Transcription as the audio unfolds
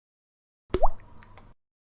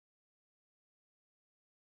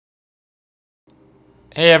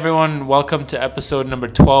Hey everyone, welcome to episode number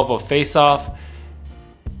 12 of Faceoff.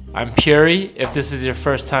 I'm Puri. If this is your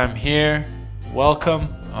first time here,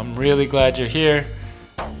 welcome. I'm really glad you're here.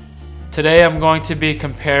 Today I'm going to be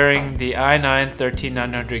comparing the i9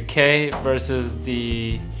 13900K versus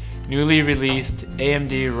the newly released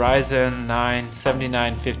AMD Ryzen 9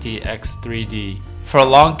 7950X3D. For a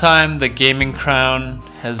long time, the gaming crown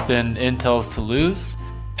has been Intel's to lose,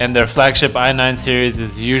 and their flagship i9 series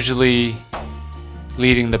is usually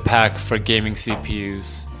leading the pack for gaming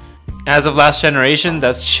CPUs. As of last generation,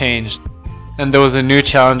 that's changed, and there was a new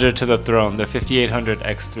challenger to the throne, the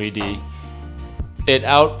 5800X3D. It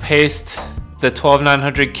outpaced the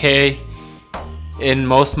 12900K in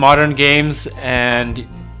most modern games and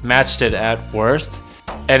matched it at worst.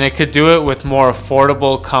 And it could do it with more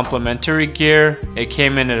affordable complementary gear. It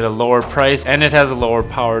came in at a lower price and it has a lower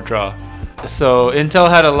power draw. So Intel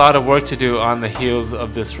had a lot of work to do on the heels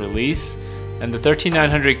of this release. And the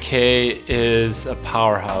 13900K is a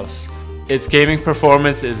powerhouse. Its gaming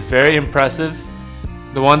performance is very impressive.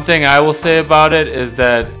 The one thing I will say about it is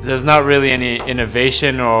that there's not really any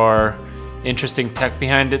innovation or interesting tech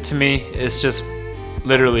behind it to me. It's just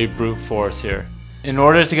literally brute force here. In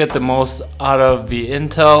order to get the most out of the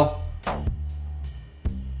Intel,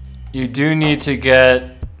 you do need to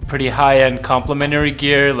get pretty high-end complementary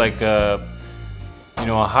gear like a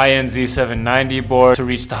high-end Z790 board to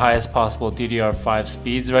reach the highest possible DDR5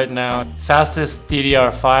 speeds right now. Fastest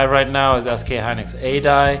DDR5 right now is SK Hynix A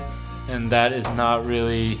die, and that is not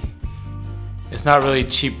really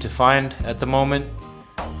cheap to find at the moment.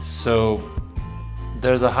 So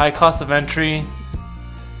there's a high cost of entry.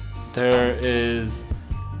 There is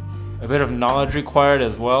a bit of knowledge required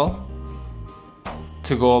as well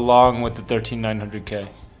to go along with the 13900K.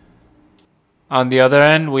 On the other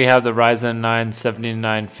end, we have the Ryzen 9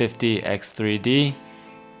 7950X3D.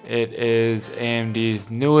 It is AMD's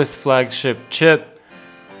newest flagship chip.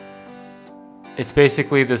 It's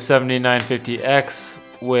basically the 7950X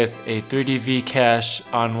with a 3D cache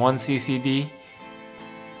on one CCD.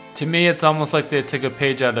 To me, it's almost like they took a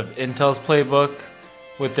page out of Intel's playbook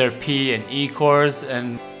with their P and E cores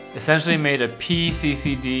and essentially made a P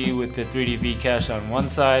CCD with the 3D cache on one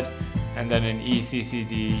side and then an E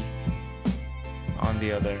CCD on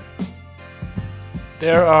the other.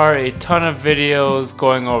 There are a ton of videos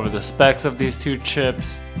going over the specs of these two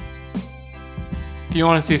chips. If you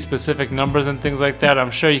want to see specific numbers and things like that,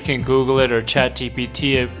 I'm sure you can Google it or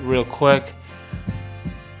ChatGPT it real quick.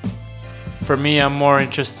 For me, I'm more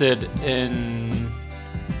interested in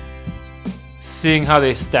seeing how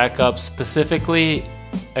they stack up specifically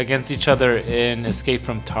against each other in Escape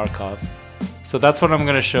from Tarkov. So that's what I'm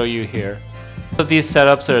going to show you here. These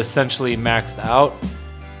setups are essentially maxed out.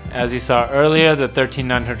 As you saw earlier, the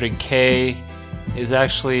 13900K is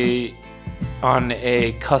actually on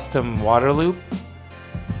a custom water loop,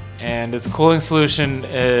 and its cooling solution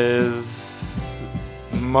is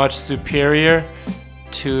much superior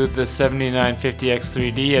to the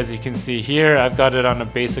 7950X3D. As you can see here, I've got it on a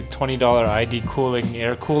basic $20 ID cooling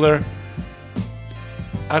air cooler.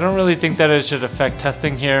 I don't really think that it should affect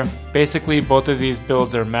testing here. Basically, both of these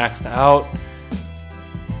builds are maxed out.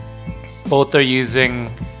 Both are using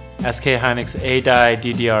SK Hynix A die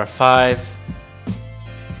DDR5.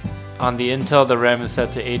 On the Intel, the RAM is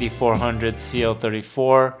set to 8400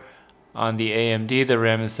 CL34. On the AMD, the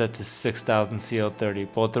RAM is set to 6000 CL30.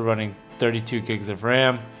 Both are running 32 gigs of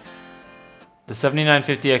RAM. The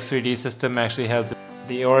 7950X3D system actually has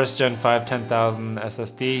the Aorus Gen 5 10000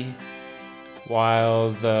 SSD,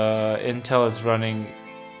 while the Intel is running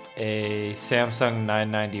a Samsung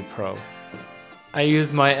 990 Pro. I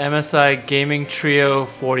used my MSI Gaming Trio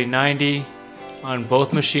 4090 on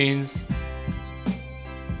both machines.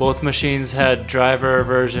 Both machines had driver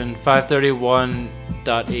version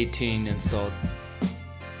 531.18 installed.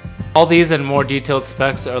 All these and more detailed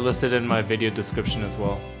specs are listed in my video description as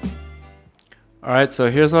well. Alright,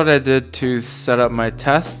 so here's what I did to set up my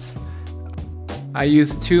tests. I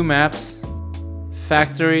used two maps,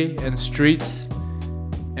 Factory and Streets,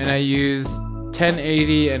 and I used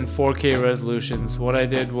 1080 and 4K resolutions. What I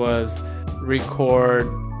did was record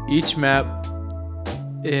each map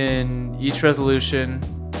in each resolution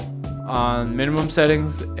on minimum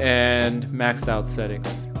settings and maxed out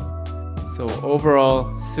settings. So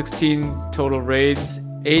overall, 16 total raids,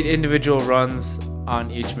 8 individual runs on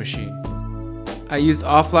each machine. I used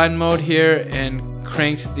offline mode here and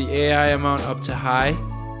cranked the AI amount up to high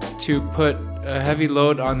to put a heavy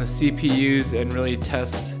load on the CPUs and really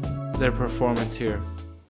test their performance here.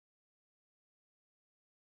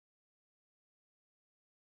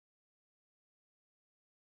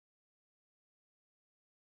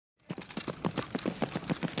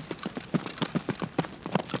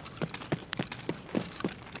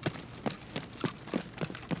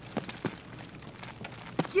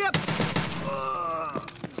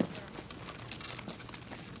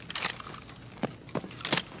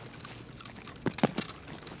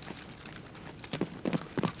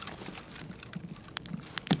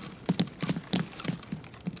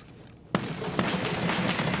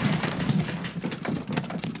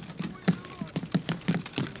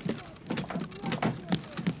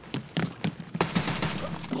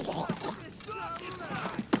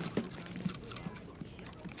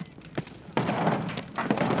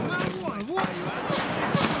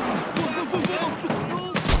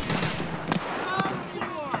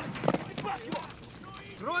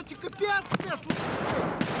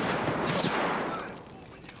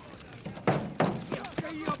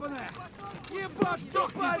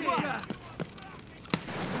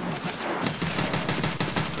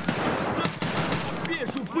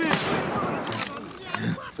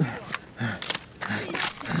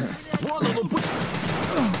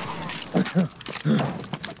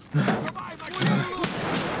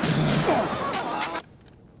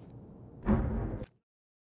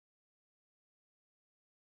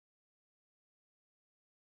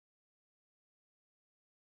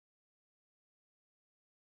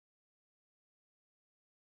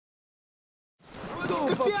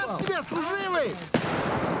 Капец тебе, служивый!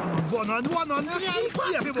 Вон он,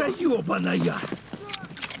 девка ёбаная!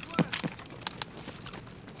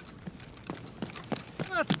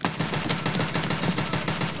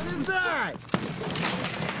 Полезай!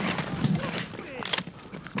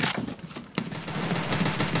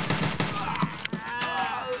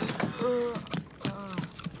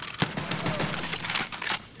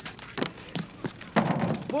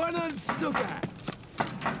 Вон он, сука!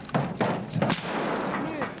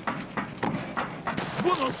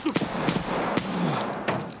 Вон он, сука!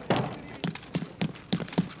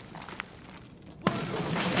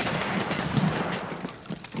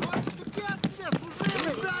 Капец тебе,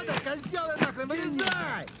 служивый! Задор, козёл, нахрен,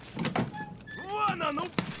 вылезай! Вон он, ну!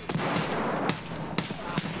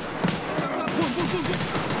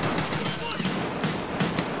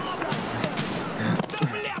 Да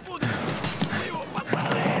бля, буду! Его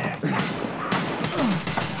пацаны!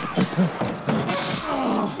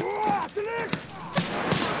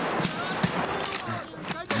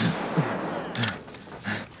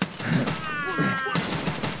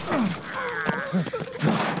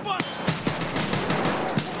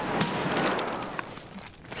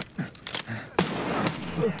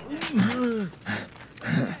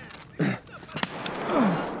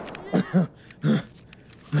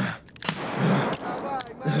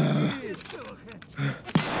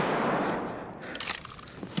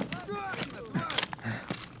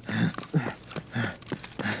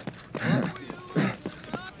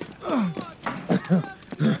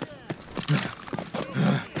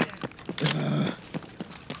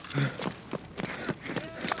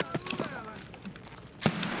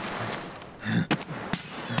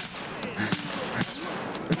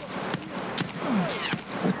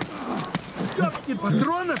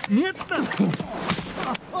 Патронов нет там?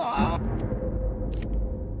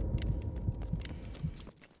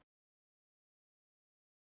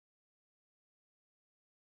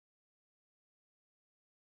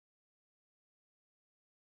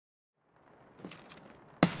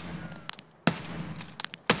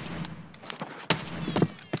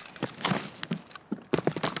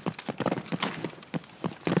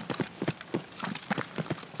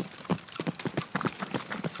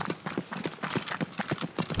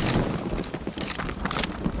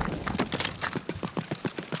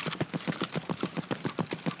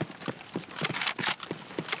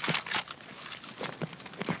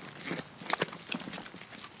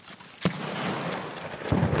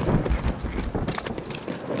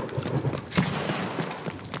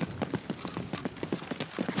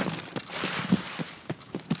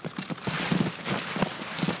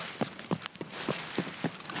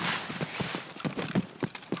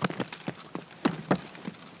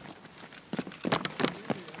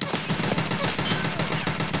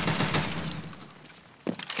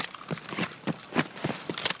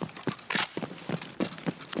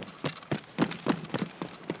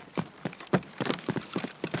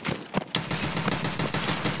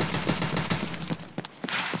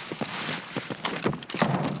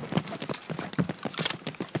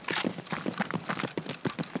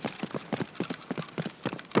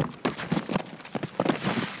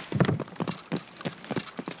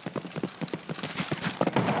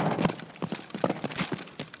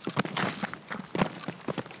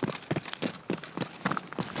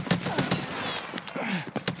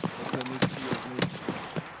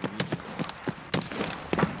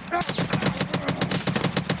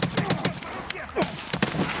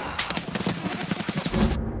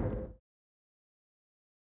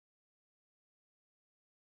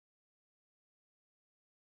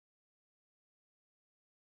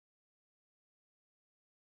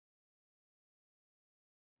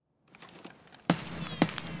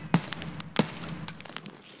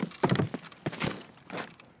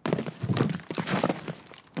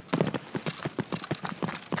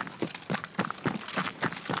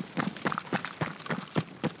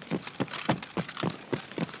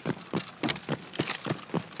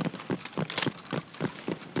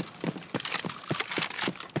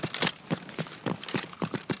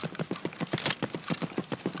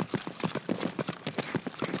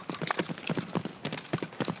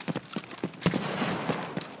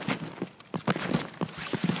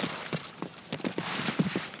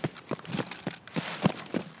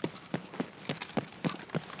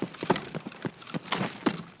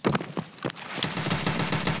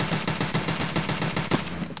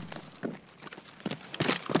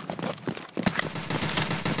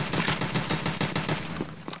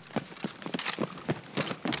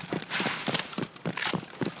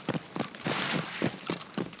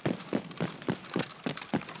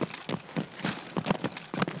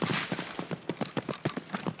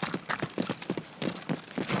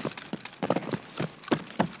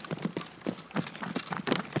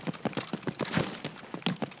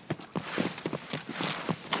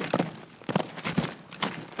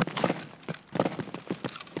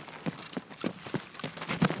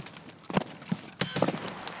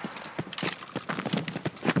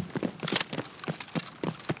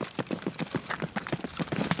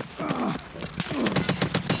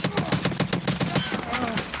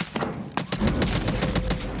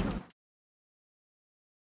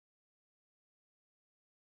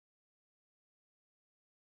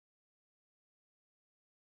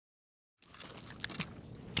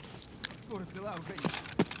 Forse l'auto.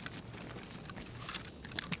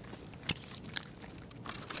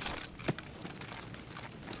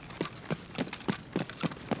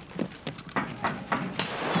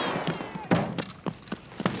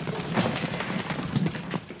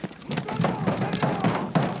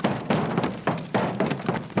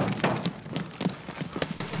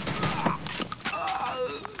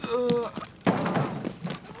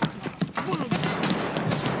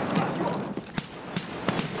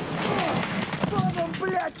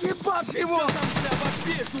 Блядь, ебать Его там, бля,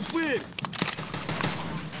 вообще, тупырь!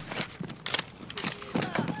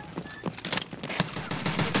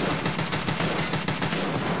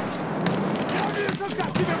 Я вижу,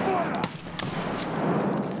 как тебе больно!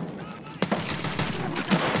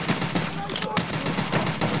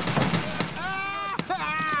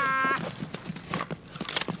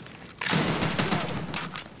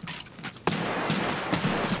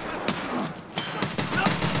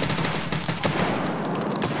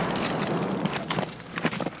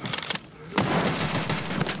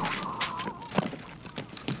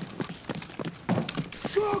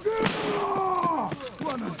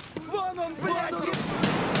 Вон он, блядь!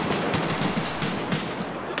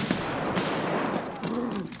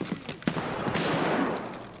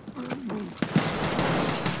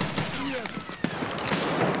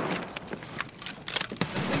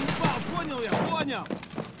 Понял я, понял!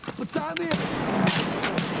 Пацаны!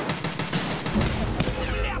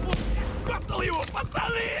 Бля, коснул его,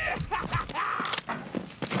 пацаны!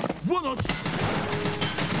 Вон он!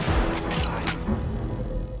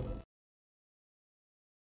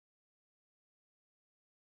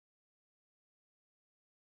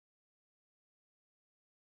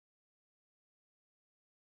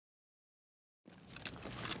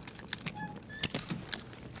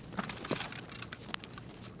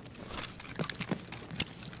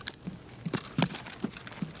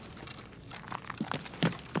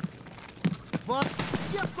 Вот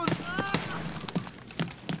сетку!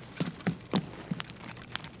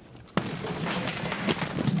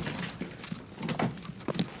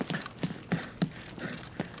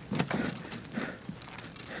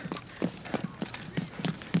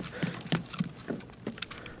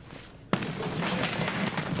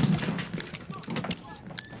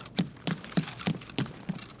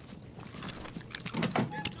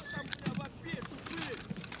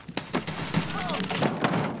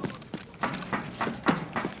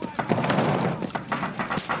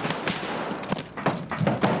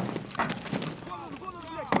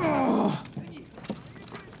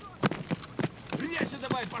 Резче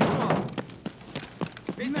давай, пошел!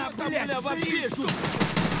 На, бля, в опеку!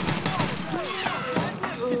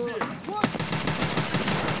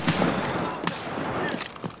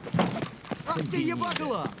 Ах ты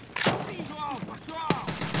ебагла! Пошел, пошел!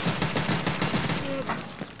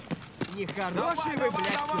 Нехороший вы,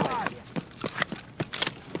 блядь, давай!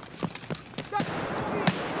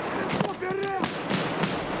 человек!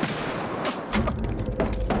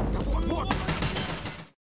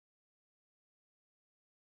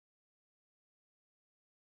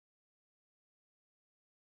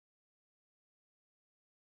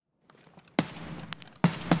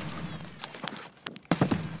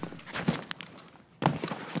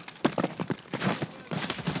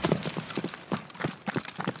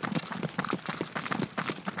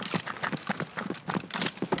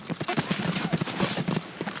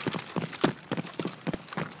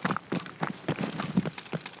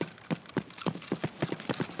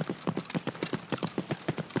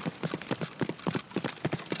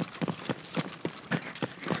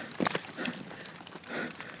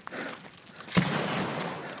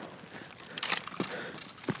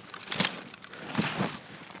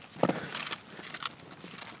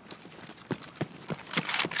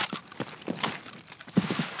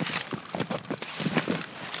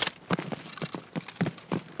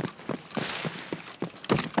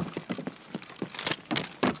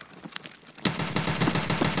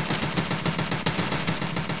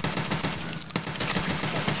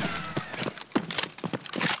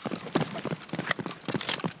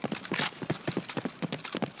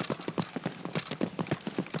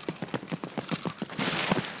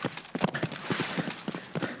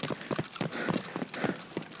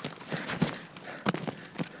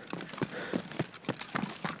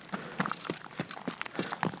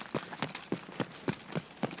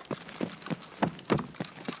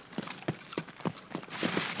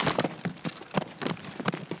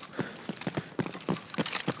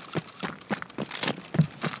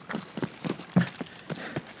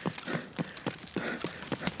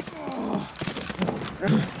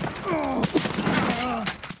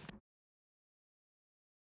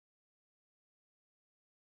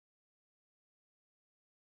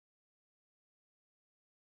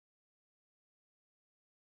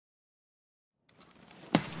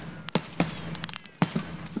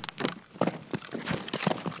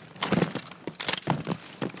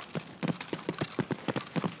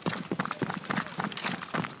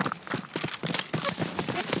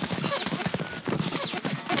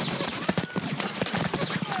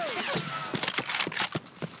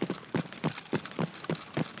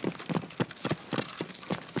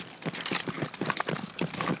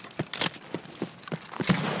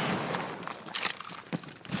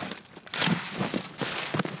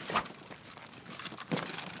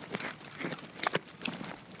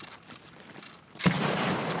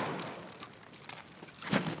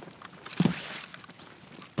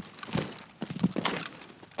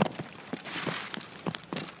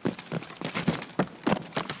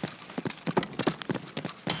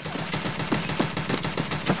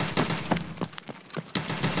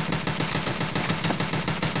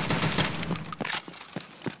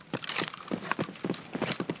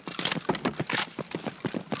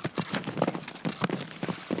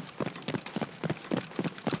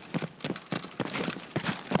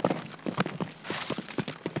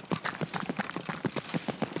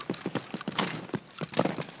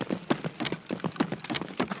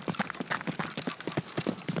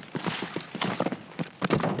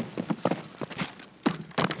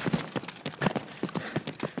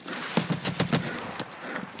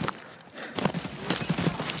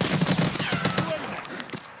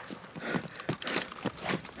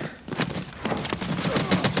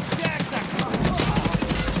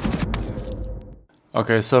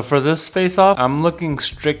 Okay, so for this face-off, I'm looking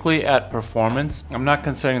strictly at performance. I'm not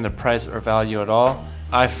considering the price or value at all.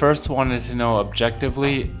 I first wanted to know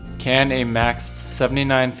objectively, can a maxed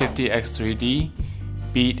 7950 X3D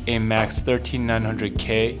beat a maxed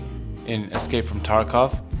 13900K in Escape from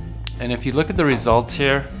Tarkov? And if you look at the results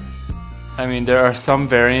here, I mean, there are some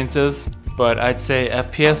variances, but I'd say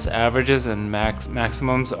FPS averages and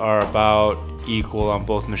maximums are about equal on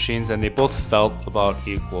both machines, and they both felt about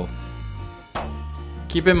equal.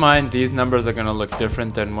 Keep in mind, these numbers are going to look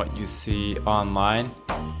different than what you see online.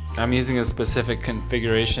 I'm using a specific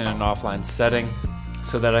configuration and offline setting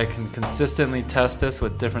so that I can consistently test this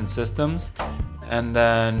with different systems, and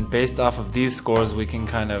then based off of these scores we can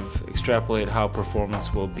kind of extrapolate how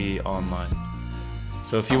performance will be online.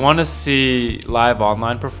 So if you want to see live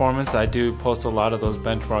online performance, I do post a lot of those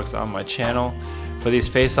benchmarks on my channel. For these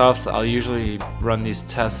face-offs, I'll usually run these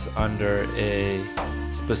tests under a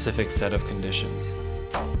specific set of conditions.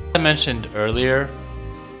 As I mentioned earlier,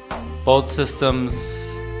 both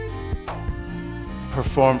systems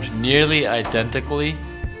performed nearly identically,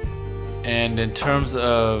 and in terms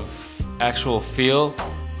of actual feel,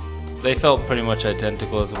 they felt pretty much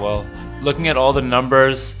identical as well. Looking at all the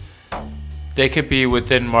numbers, they could be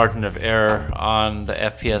within margin of error on the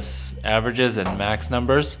FPS averages and max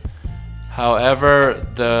numbers. However,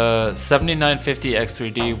 the 7950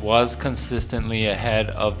 X3D was consistently ahead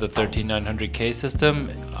of the 13900K system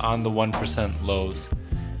on the 1% lows.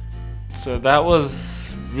 So that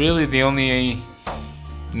was really the only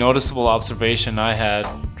noticeable observation I had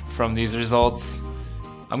from these results.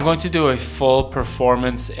 I'm going to do a full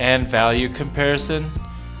performance and value comparison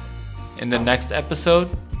in the next episode.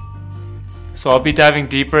 So I'll be diving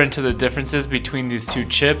deeper into the differences between these two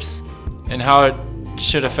chips and how it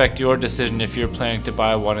should affect your decision if you're planning to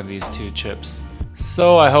buy one of these two chips.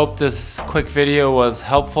 So I hope this quick video was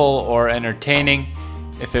helpful or entertaining.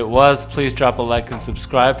 If it was, please drop a like and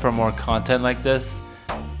subscribe for more content like this.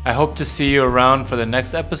 I hope to see you around for the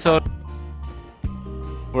next episode,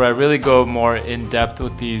 where I really go more in depth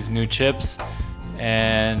with these new chips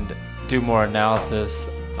and do more analysis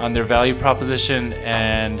on their value proposition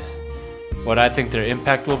and what I think their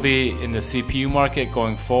impact will be in the CPU market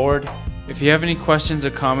going forward. If you have any questions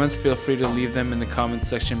or comments, feel free to leave them in the comments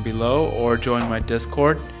section below or join my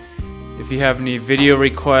Discord. If you have any video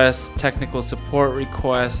requests, technical support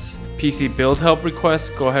requests, PC build help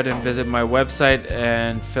requests, go ahead and visit my website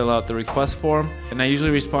and fill out the request form. And I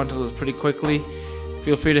usually respond to those pretty quickly.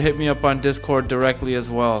 Feel free to hit me up on Discord directly as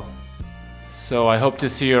well. So I hope to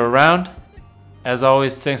see you around. As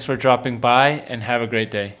always, thanks for dropping by and have a great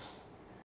day.